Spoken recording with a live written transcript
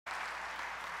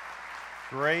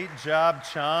Great job,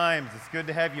 Chimes. It's good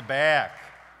to have you back.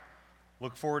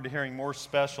 Look forward to hearing more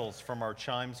specials from our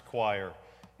Chimes choir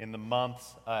in the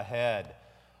months ahead.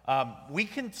 We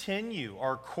continue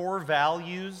our core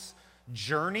values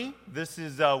journey. This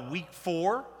is week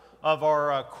 4 of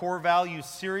our core values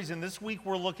series, and this week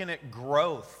we're looking at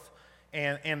growth.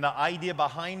 And the idea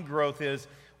behind growth is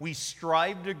we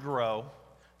strive to grow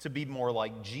to be more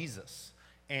like Jesus.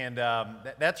 And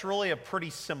that's really a pretty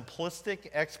simplistic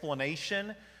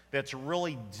explanation that's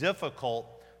really difficult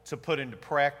to put into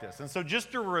practice. And so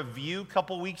just to review, a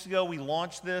couple weeks ago we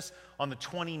launched this on the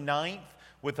 29th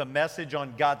with a message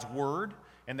on God's Word,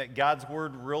 and that God's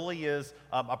Word really is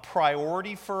a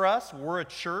priority for us. We're a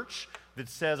church that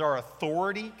says our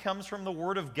authority comes from the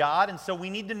Word of God, and so we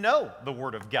need to know the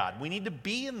Word of God. We need to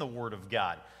be in the Word of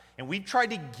God. And we've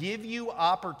tried to give you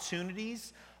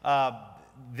opportunities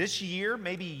this year,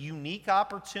 maybe unique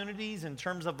opportunities in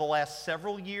terms of the last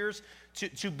several years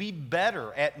to be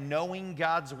better at knowing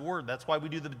God's Word. That's why we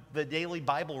do the daily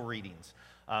Bible readings.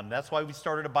 That's why we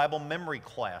started a Bible memory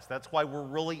class. That's why we're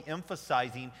really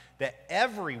emphasizing that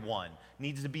everyone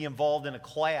needs to be involved in a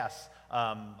class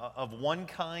of one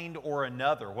kind or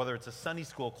another, whether it's a Sunday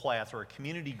school class or a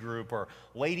community group or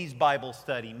ladies' Bible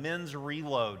study, men's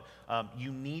reload.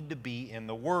 You need to be in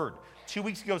the Word. 2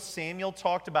 weeks ago, Samuel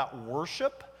talked about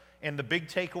worship, and the big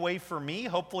takeaway for me,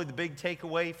 hopefully the big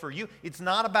takeaway for you, it's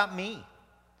not about me.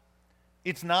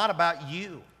 It's not about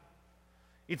you.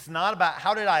 It's not about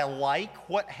how did I like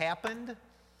what happened.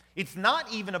 It's not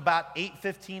even about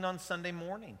 8:15 on Sunday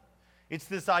morning. It's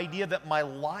this idea that my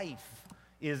life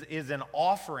is an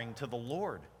offering to the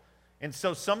Lord. And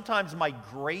so sometimes my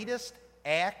greatest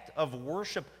act of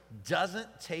worship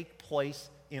doesn't take place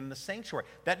in the sanctuary.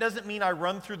 That doesn't mean I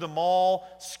run through the mall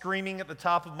screaming at the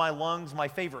top of my lungs my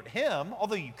favorite hymn,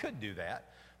 although you could do that.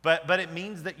 But it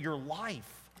means that your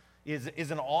life is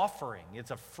an offering.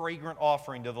 It's a fragrant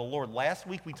offering to the Lord. Last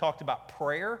week we talked about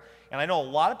prayer, and I know a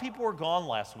lot of people were gone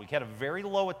last week, had a very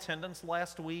low attendance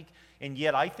last week, and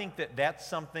yet I think that that's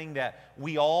something that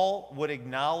we all would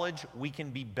acknowledge we can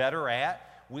be better at.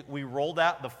 We rolled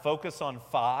out the Focus on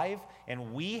 5,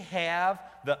 and we have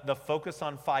the Focus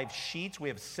on 5 sheets. We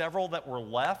have several that were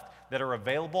left that are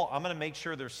available. I'm going to make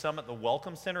sure there's some at the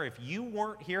Welcome Center. If you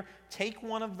weren't here, take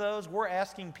one of those. We're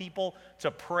asking people to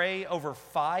pray over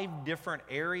 5 different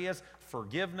areas: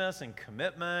 forgiveness and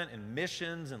commitment and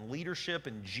missions and leadership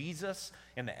and Jesus,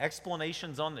 and the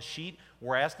explanations on the sheet.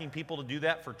 We're asking people to do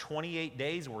that for 28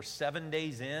 days. We're 7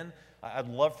 days in. I'd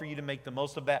love for you to make the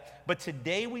most of that. But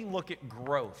today we look at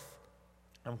growth.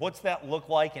 And what's that look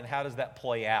like, and how does that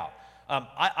play out?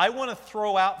 I want to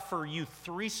throw out for you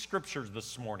 3 scriptures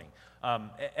this morning.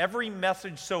 Every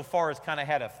message so far has kind of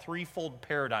had a threefold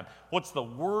paradigm. What's the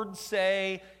Word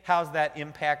say? How's that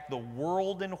impact the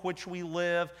world in which we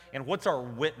live? And what's our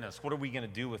witness? What are we going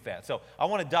to do with that? So I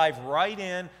want to dive right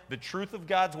in the truth of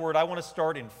God's Word. I want to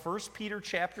start in 1 Peter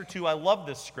chapter 2. I love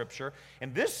this scripture.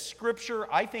 And this scripture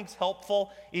I think is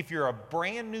helpful if you're a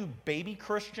brand new baby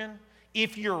Christian,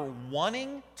 if you're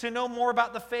wanting to know more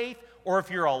about the faith, or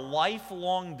if you're a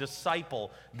lifelong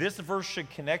disciple. This verse should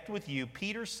connect with you.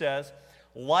 Peter says,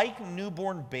 like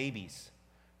newborn babies,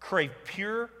 crave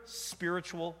pure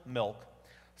spiritual milk,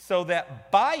 so that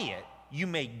by it you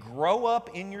may grow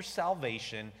up in your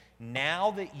salvation, now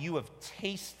that you have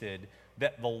tasted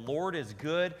that the Lord is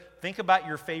good. Think about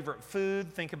your favorite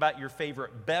food. Think about your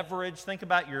favorite beverage. Think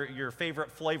about your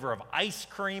favorite flavor of ice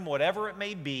cream, whatever it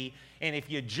may be. And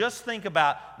if you just think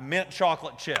about mint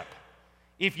chocolate chip,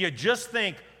 if you just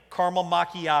think caramel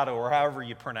macchiato, or however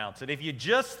you pronounce it, if you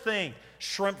just think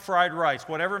shrimp fried rice,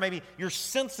 whatever it may be, your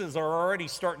senses are already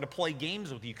starting to play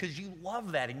games with you because you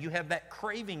love that and you have that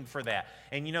craving for that.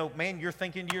 And you know, man, you're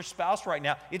thinking to your spouse right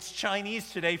now, it's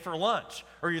Chinese today for lunch.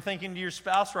 Or you're thinking to your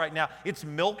spouse right now, it's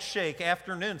milkshake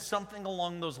afternoon, something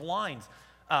along those lines.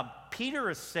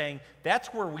 Peter is saying that's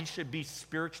where we should be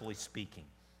spiritually speaking.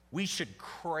 We should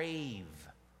crave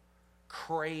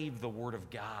the Word of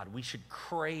God. We should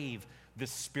crave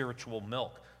this spiritual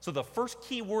milk. So the first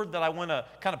key word that I want to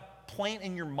kind of plant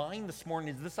in your mind this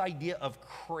morning is this idea of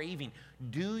craving.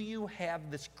 Do you have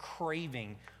this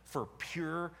craving for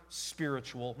pure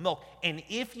spiritual milk? And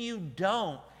if you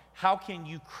don't, how can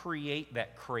you create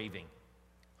that craving?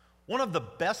 One of the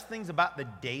best things about the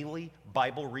daily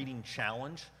Bible reading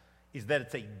challenge is that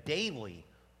it's a daily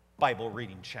Bible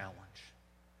reading challenge.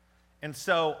 And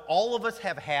so all of us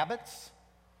have habits.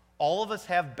 All of us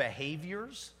have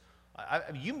behaviors.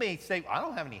 You may say, I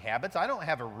don't have any habits. I don't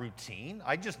have a routine.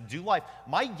 I just do life.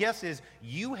 My guess is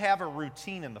you have a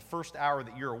routine in the first hour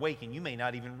that you're awake, and you may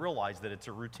not even realize that it's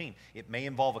a routine. It may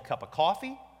involve a cup of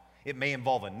coffee. It may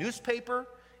involve a newspaper.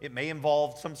 It may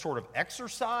involve some sort of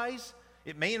exercise.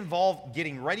 It may involve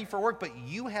getting ready for work, but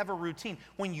you have a routine.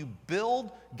 When you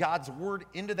build God's word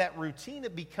into that routine,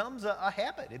 it becomes a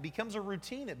habit. It becomes a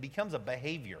routine. It becomes a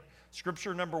behavior.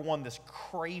 Scripture number one, this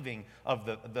craving of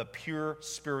the pure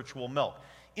spiritual milk.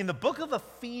 In the book of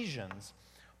Ephesians,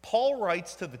 Paul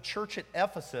writes to the church at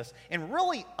Ephesus, and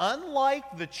really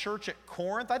unlike the church at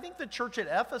Corinth, I think the church at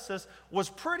Ephesus was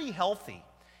pretty healthy.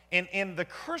 And the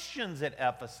Christians at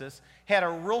Ephesus had a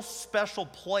real special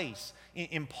place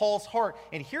in Paul's heart.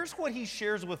 And here's what he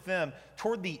shares with them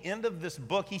toward the end of this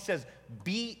book. He says,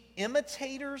 "Be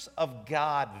imitators of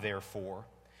God, therefore,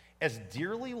 as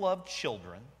dearly loved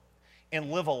children,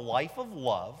 and live a life of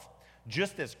love,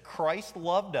 just as Christ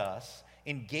loved us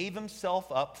and gave himself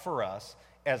up for us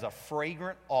as a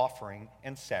fragrant offering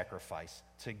and sacrifice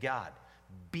to God."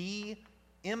 Be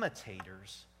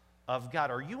imitators of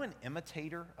God. Are you an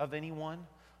imitator of anyone?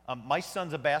 My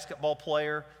son's a basketball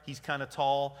player. He's kind of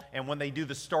tall. And when they do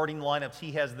the starting lineups,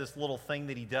 he has this little thing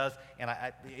that he does. And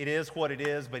it is what it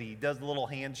is, but he does the little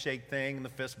handshake thing and the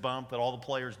fist bump that all the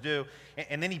players do.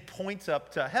 And then he points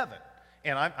up to heaven.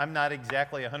 And I'm not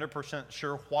exactly 100%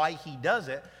 sure why he does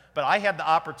it, but I had the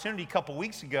opportunity a couple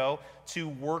weeks ago to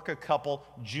work a couple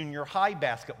junior high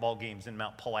basketball games in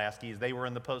Mount Pulaski as they were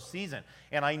in the postseason.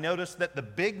 And I noticed that the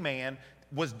big man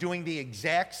was doing the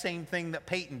exact same thing that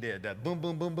Peyton did, boom,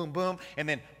 boom, boom, boom, boom, and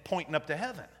then pointing up to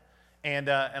heaven. And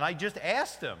I just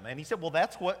asked him, and he said, well,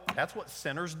 that's what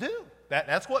sinners do.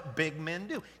 That's what big men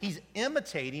do. He's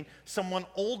imitating someone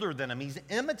older than him. He's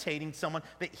imitating someone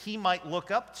that he might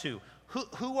look up to.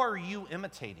 Who are you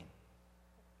imitating?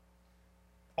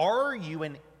 Are you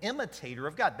an imitator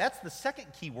of God? That's the second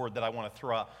key word that I want to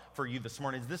throw out for you this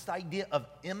morning, is this idea of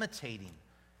imitating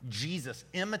Jesus,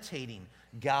 imitating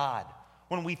God.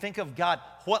 When we think of God,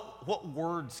 what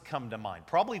words come to mind?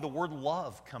 Probably the word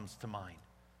love comes to mind.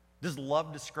 Does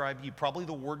love describe you? Probably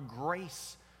the word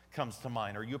grace comes to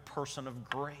mind. Are you a person of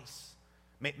grace?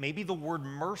 Maybe the word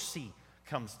mercy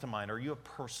comes to mind. Are you a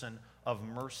person of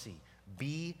mercy?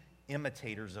 Be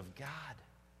imitators of God.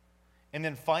 And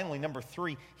then finally, number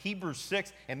 3, Hebrews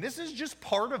 6, and this is just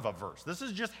part of a verse. This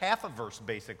is just half a verse,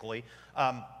 basically.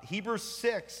 Hebrews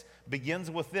 6 begins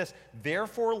with this: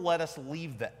 "Therefore let us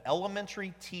leave the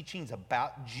elementary teachings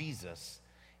about Jesus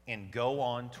and go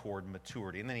on toward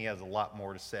maturity." And then he has a lot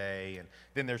more to say, and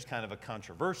then there's kind of a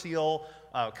controversial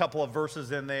couple of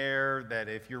verses in there that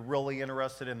if you're really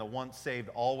interested in the once saved,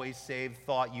 always saved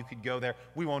thought, you could go there.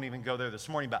 We won't even go there this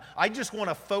morning, but I just want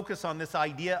to focus on this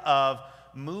idea of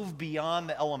move beyond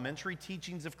the elementary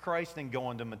teachings of Christ and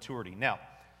go into maturity. Now,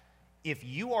 if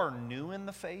you are new in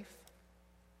the faith,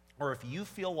 or if you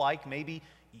feel like maybe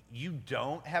you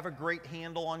don't have a great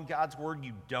handle on God's word,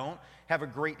 you don't have a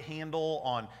great handle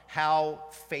on how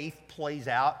faith plays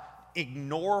out,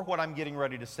 ignore what I'm getting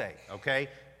ready to say, okay?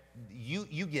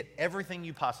 You get everything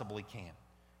you possibly can.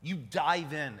 You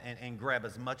dive in and grab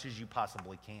as much as you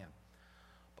possibly can.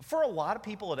 For a lot of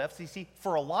people at FCC,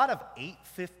 for a lot of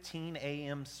 8:15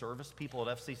 a.m. service people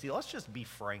at FCC, let's just be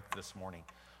frank this morning.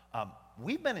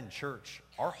 We've been in church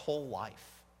our whole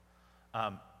life.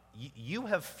 You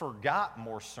have forgot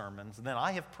more sermons than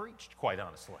I have preached, quite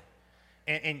honestly.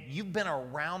 And you've been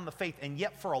around the faith. And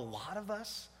yet for a lot of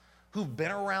us who've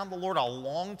been around the Lord a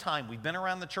long time, we've been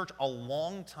around the church a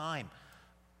long time,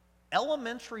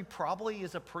 elementary probably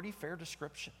is a pretty fair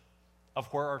description of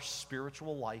where our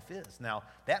spiritual life is. Now,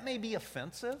 that may be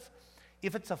offensive.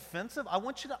 If it's offensive, I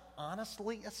want you to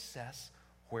honestly assess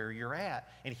where you're at.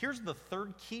 And here's the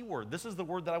third key word. This is the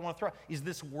word that I want to throw out, is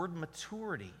this word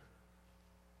maturity.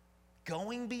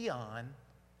 Going beyond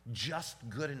just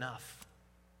good enough.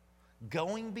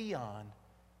 Going beyond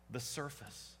the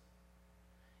surface.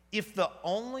 If the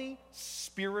only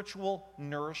spiritual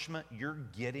nourishment you're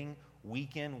getting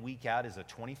week in, week out is a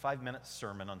 25-minute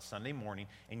sermon on Sunday morning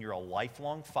and you're a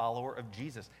lifelong follower of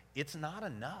Jesus, it's not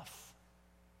enough.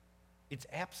 It's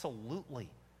absolutely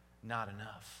not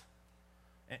enough.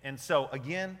 And so,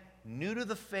 again, new to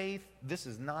the faith, this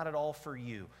is not at all for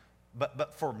you.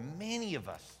 But for many of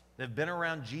us that have been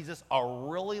around Jesus a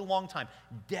really long time,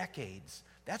 decades,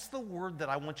 that's the word that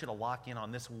I want you to lock in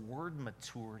on, this word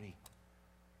maturity.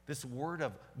 This word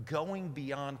of going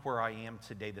beyond where I am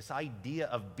today, this idea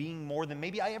of being more than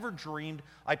maybe I ever dreamed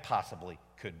I possibly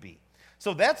could be.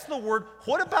 So that's the word.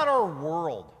 What about our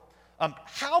world?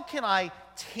 How can I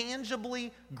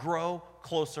tangibly grow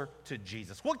closer to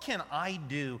Jesus? What can I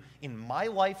do in my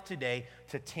life today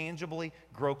to tangibly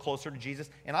grow closer to Jesus?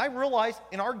 And I realize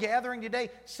in our gathering today,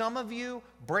 some of you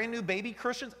brand new baby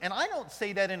Christians, and I don't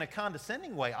say that in a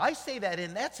condescending way. I say that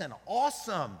in that's an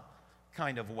awesome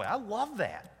kind of way. I love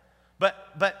that.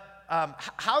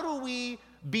 How do we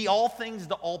be all things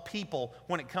to all people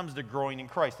when it comes to growing in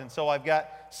Christ? And so I've got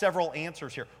several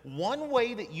answers here. One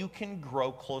way that you can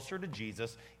grow closer to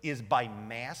Jesus is by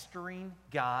mastering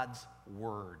God's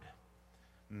Word.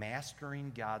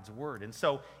 Mastering God's Word. And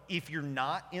so if you're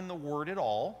not in the Word at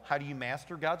all, how do you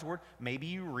master God's Word? Maybe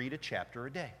you read a chapter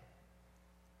a day.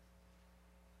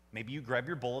 Maybe you grab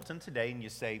your bulletin today and you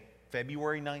say,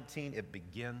 February 19, it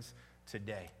begins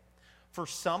today. For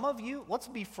some of you, let's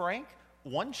be frank,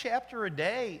 one chapter a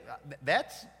day,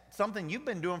 that's something you've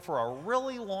been doing for a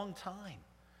really long time.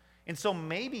 And so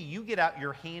maybe you get out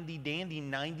your handy-dandy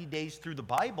 90 days through the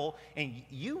Bible and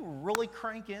you really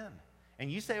crank in.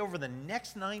 And you say over the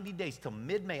next 90 days till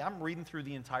mid-May, I'm reading through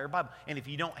the entire Bible. And if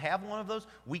you don't have one of those,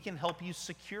 we can help you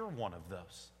secure one of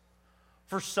those.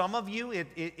 For some of you,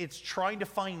 it's trying to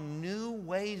find new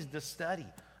ways to study.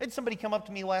 I had somebody come up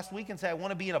to me last week and say, I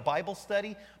want to be in a Bible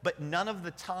study, but none of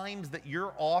the times that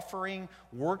you're offering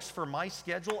works for my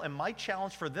schedule. And my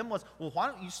challenge for them was, well, why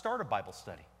don't you start a Bible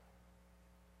study?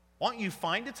 Why don't you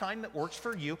find a time that works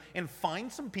for you and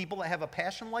find some people that have a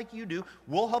passion like you do.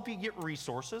 We'll help you get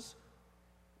resources.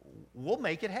 We'll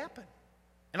make it happen.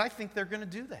 And I think they're going to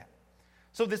do that.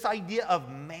 So this idea of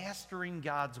mastering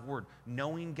God's Word,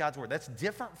 knowing God's Word, that's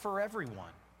different for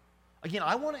everyone. Again,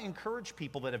 I want to encourage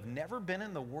people that have never been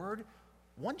in the Word,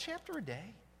 one chapter a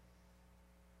day.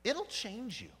 It'll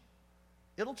change you.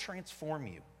 It'll transform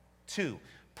you. 2,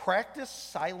 practice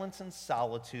silence and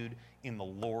solitude in the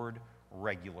Lord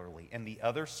regularly, and the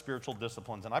other spiritual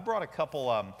disciplines. And I brought a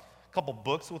couple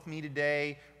books with me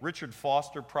today. Richard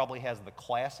Foster probably has the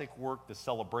classic work, The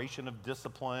Celebration of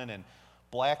Discipline, and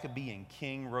Blackaby and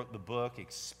King wrote the book,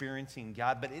 Experiencing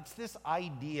God. But it's this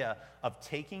idea of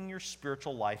taking your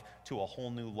spiritual life to a whole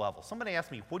new level. Somebody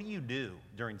asked me, what do you do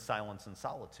during silence and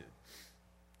solitude?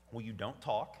 Well, you don't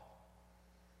talk,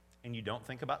 and you don't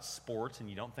think about sports, and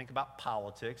you don't think about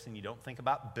politics, and you don't think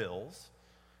about bills.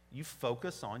 You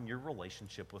focus on your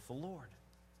relationship with the Lord.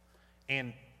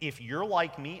 And if you're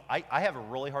like me, I have a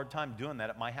really hard time doing that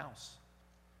at my house.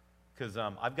 Because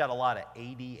I've got a lot of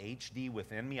ADHD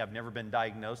within me. I've never been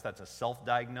diagnosed. That's a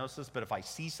self-diagnosis. But if I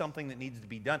see something that needs to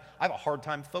be done, I have a hard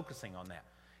time focusing on that.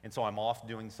 And so I'm off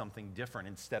doing something different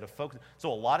instead of focusing.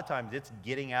 So a lot of times it's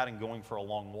getting out and going for a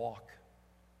long walk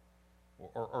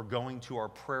or going to our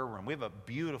prayer room. We have a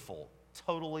beautiful,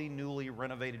 totally newly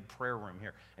renovated prayer room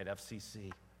here at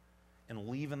FCC. And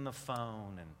leaving the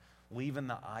phone and leaving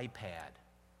the iPad.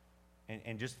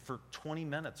 And just for 20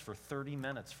 minutes, for 30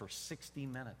 minutes, for 60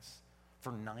 minutes,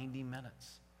 for 90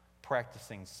 minutes,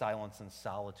 practicing silence and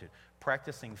solitude,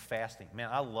 practicing fasting. Man,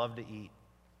 I love to eat.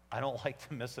 I don't like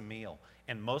to miss a meal,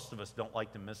 and most of us don't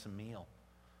like to miss a meal.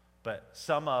 But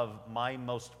some of my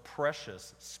most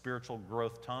precious spiritual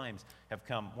growth times have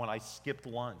come when I skipped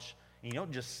lunch. And you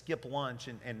don't just skip lunch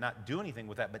and not do anything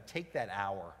with that, but take that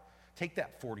hour, take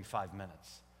that 45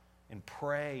 minutes. And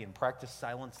pray and practice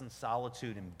silence and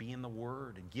solitude and be in the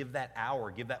Word and give that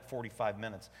hour, give that 45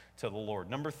 minutes to the Lord.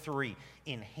 Number 3,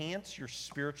 enhance your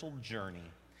spiritual journey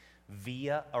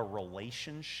via a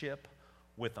relationship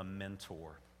with a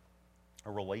mentor.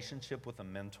 A relationship with a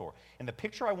mentor. And the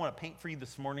picture I want to paint for you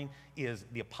this morning is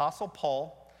the Apostle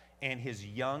Paul and his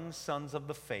young sons of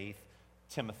the faith,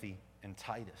 Timothy and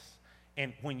Titus.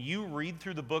 And when you read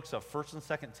through the books of 1st and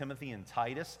 2nd Timothy and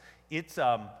Titus, it's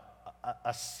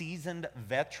a seasoned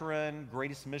veteran,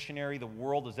 greatest missionary the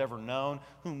world has ever known,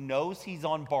 who knows he's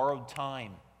on borrowed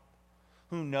time,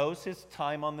 who knows his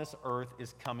time on this earth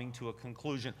is coming to a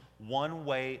conclusion one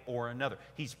way or another.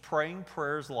 He's praying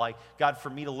prayers like, God,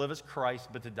 for me to live as Christ,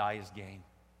 but to die as gain.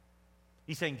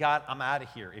 He's saying, God, I'm out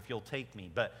of here if you'll take me.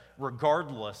 But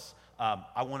regardless,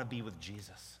 I want to be with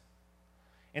Jesus.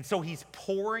 And so he's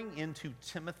pouring into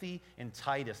Timothy and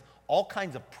Titus all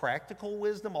kinds of practical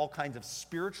wisdom, all kinds of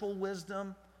spiritual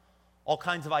wisdom, all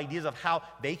kinds of ideas of how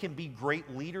they can be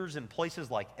great leaders in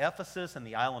places like Ephesus and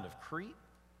the island of Crete.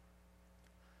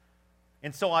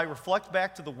 And so I reflect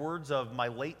back to the words of my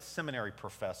late seminary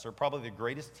professor, probably the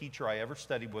greatest teacher I ever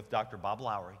studied with, Dr. Bob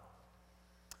Lowry.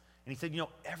 And he said,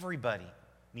 everybody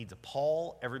needs a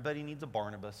Paul, everybody needs a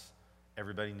Barnabas,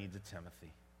 everybody needs a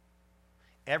Timothy.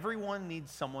 Everyone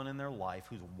needs someone in their life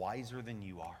who's wiser than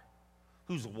you are,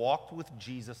 who's walked with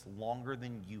Jesus longer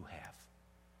than you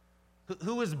have,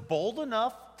 who is bold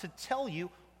enough to tell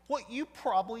you what you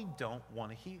probably don't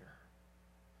want to hear.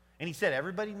 And he said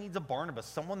everybody needs a Barnabas,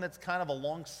 someone that's kind of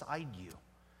alongside you,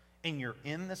 and you're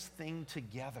in this thing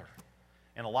together.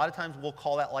 And a lot of times we'll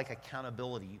call that like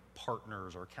accountability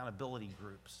partners or accountability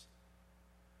groups.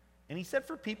 And he said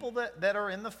for people that are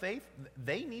in the faith,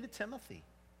 they need a Timothy.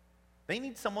 They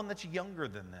need someone that's younger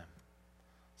than them,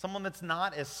 someone that's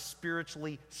not as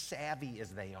spiritually savvy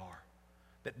as they are,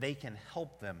 that they can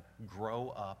help them grow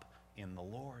up in the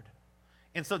Lord.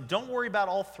 And so don't worry about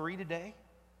all three today,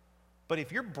 but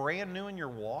if you're brand new in your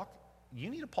walk,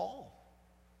 you need a Paul.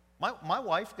 My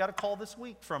wife got a call this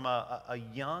week from a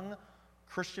young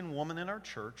Christian woman in our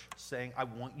church saying, I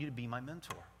want you to be my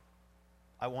mentor.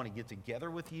 I want to get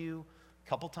together with you a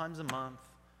couple times a month,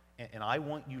 and I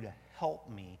want you to help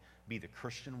me be the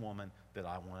Christian woman that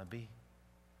I want to be.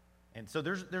 And so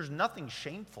there's nothing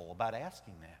shameful about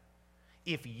asking that.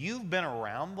 If you've been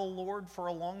around the Lord for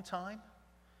a long time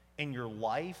and your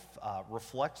life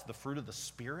reflects the fruit of the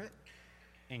Spirit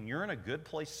and you're in a good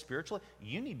place spiritually,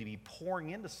 you need to be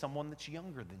pouring into someone that's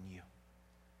younger than you.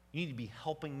 You need to be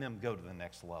helping them go to the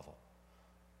next level.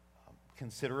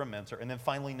 Consider a mentor. And then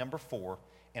finally, number 4,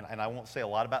 and I won't say a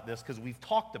lot about this because we've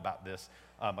talked about this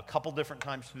a couple different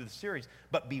times through the series,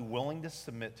 but be willing to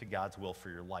submit to God's will for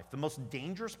your life. The most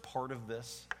dangerous part of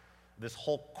this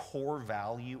whole core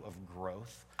value of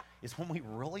growth is when we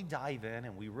really dive in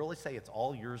and we really say, it's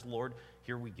all yours, Lord,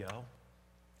 here we go.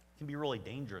 It can be really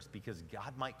dangerous because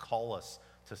God might call us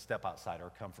to step outside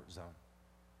our comfort zone.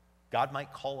 God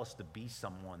might call us to be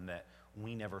someone that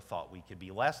we never thought we could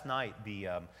be. Last night, the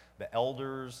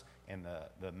elders and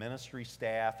the ministry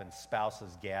staff and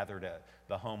spouses gathered at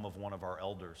the home of one of our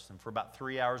elders. And for about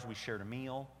 3 hours, we shared a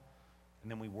meal,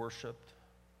 and then we worshiped,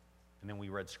 and then we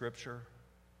read scripture,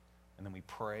 and then we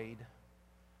prayed,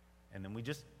 and then we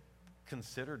just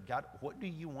considered, God, what do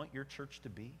you want your church to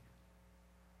be?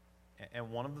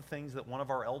 And one of the things that one of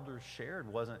our elders shared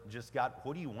wasn't just, God,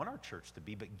 what do you want our church to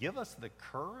be? But give us the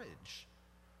courage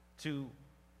to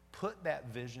put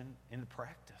that vision into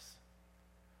practice.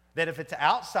 That if it's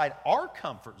outside our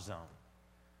comfort zone,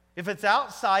 if it's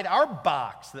outside our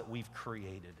box that we've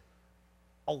created,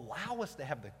 allow us to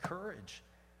have the courage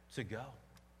to go.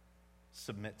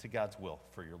 Submit to God's will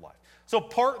for your life. So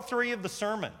part 3 of the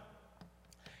sermon,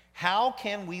 how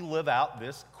can we live out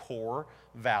this core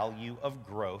value of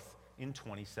growth in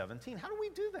 2017? How do we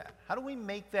do that? How do we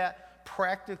make that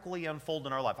practically unfold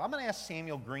in our life? I'm going to ask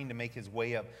Samuel Green to make his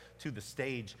way up to the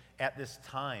stage at this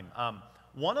time.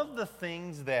 One of the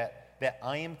things that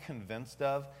I am convinced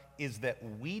of is that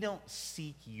we don't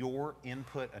seek your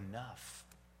input enough.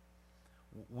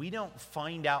 We don't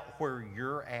find out where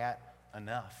you're at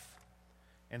enough.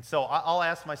 And so I'll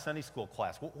ask my Sunday school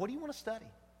class, what do you want to study?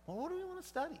 Well, what do we want to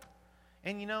study?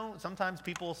 And you know, sometimes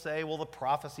people will say, well, the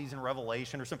prophecies in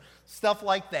Revelation or some stuff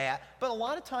like that. But a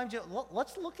lot of times,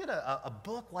 let's look at a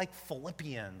book like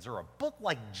Philippians or a book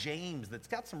like James that's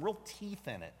got some real teeth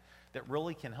in it that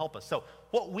really can help us. So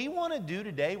what we want to do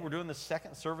today, we're doing the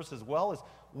second service as well, is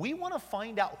we want to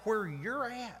find out where you're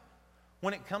at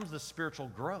when it comes to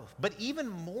spiritual growth. But even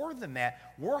more than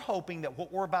that, we're hoping that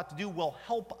what we're about to do will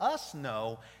help us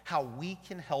know how we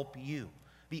can help you.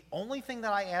 The only thing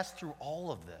that I ask through all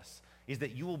of this is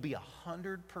that you will be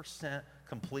 100%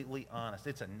 completely honest.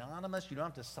 It's anonymous. You don't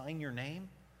have to sign your name.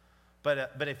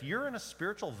 But if you're in a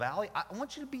spiritual valley, I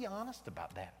want you to be honest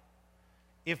about that.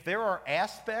 If there are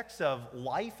aspects of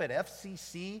life at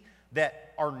FCC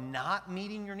that are not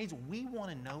meeting your needs, we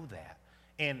want to know that.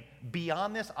 And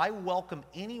beyond this, I welcome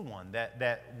anyone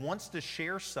that wants to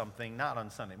share something, not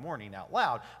on Sunday morning out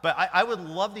loud, but I would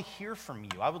love to hear from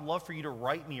you. I would love for you to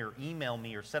write me or email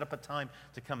me or set up a time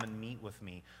to come and meet with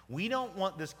me. We don't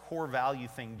want this core value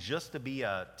thing just to be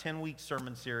a 10-week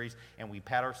sermon series and we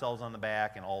pat ourselves on the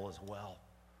back and all is well.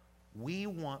 We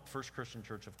want First Christian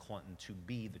Church of Clinton to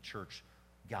be the church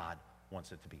God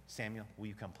wants it to be. Samuel, will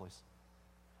you come, please?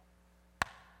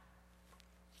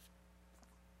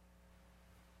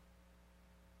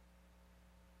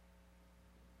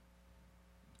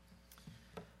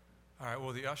 All right,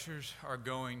 well, the ushers are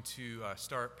going to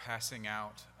start passing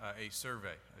out a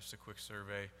survey, just a quick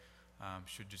survey.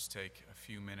 Should just take a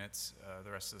few minutes,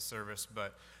 the rest of the service.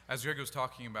 But as Greg was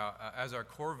talking about, as our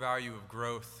core value of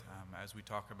growth, as we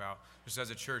talk about, just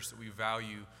as a church that we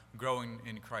value growing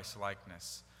in Christ's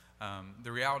likeness,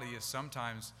 the reality is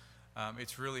sometimes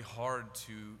it's really hard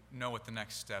to know what the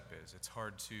next step is. It's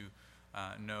hard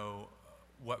to know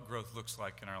what growth looks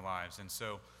like in our lives. And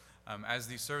so as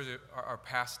these surveys are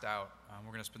passed out,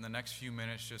 we're going to spend the next few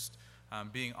minutes just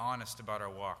being honest about our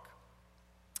walk.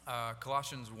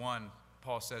 Colossians 1,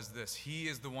 Paul says this: He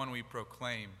is the one we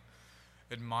proclaim,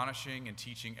 admonishing and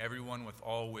teaching everyone with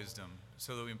all wisdom,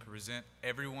 so that we can present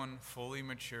everyone fully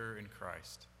mature in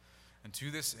Christ. And to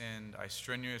this end, I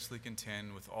strenuously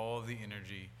contend with all of the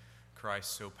energy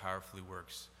Christ so powerfully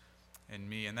works in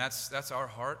me. And that's our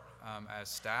heart as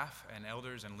staff and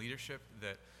elders and leadership,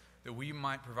 that we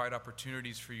might provide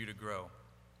opportunities for you to grow.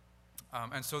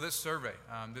 And so this survey,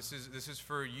 this is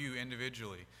for you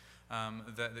individually,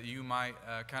 that you might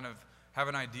kind of have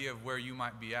an idea of where you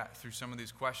might be at through some of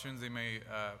these questions. They may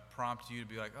prompt you to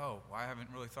be like, oh, well, I haven't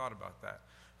really thought about that.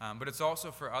 But it's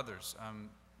also for others.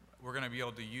 We're going to be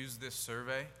able to use this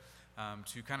survey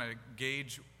to kind of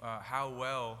gauge how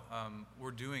well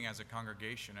we're doing as a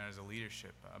congregation and as a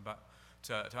leadership,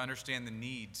 to understand the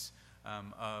needs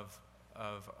of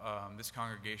this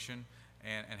congregation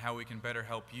and how we can better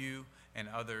help you and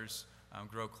others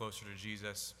grow closer to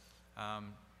Jesus.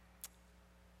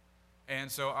 And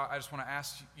so I just want to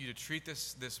ask you to treat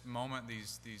this moment,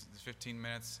 these 15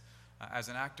 minutes, as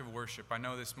an act of worship. I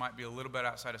know this might be a little bit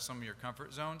outside of some of your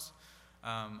comfort zones,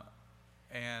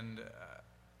 and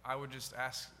I would just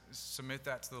submit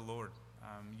that to the Lord.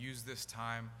 Use this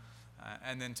time,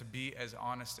 and then to be as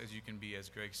honest as you can be, as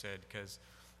Greg said, because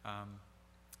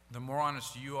the more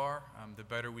honest you are, the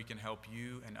better we can help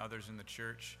you and others in the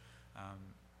church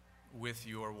with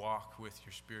your walk, with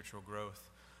your spiritual growth.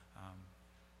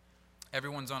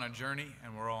 Everyone's on a journey,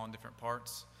 and we're all in different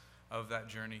parts of that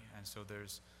journey, and so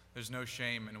there's no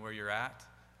shame in where you're at.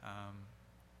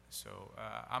 So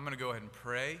I'm going to go ahead and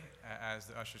pray as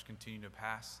the ushers continue to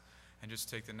pass, and just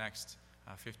take the next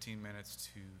 15 minutes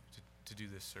to do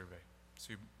this survey.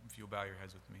 So if you'll bow your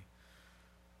heads with me.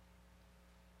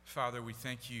 Father, we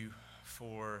thank you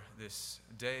for this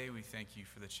day. We thank you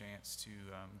for the chance to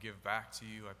give back to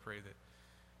you. I pray that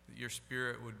your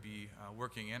Spirit would be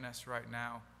working in us right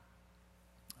now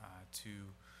to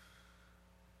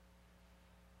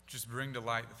just bring to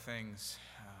light the things,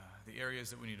 the areas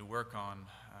that we need to work on.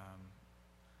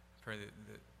 Pray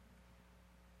that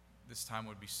this time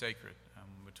would be sacred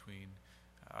between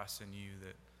us and you,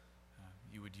 that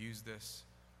you would use this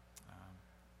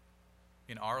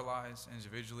in our lives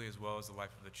individually as well as the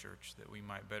life of the church, that we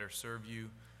might better serve you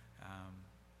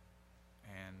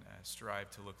and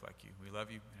strive to look like you. We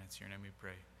love you, and it's in your name we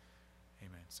pray.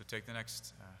 Amen. So take the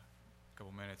next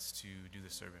couple minutes to do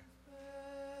the survey.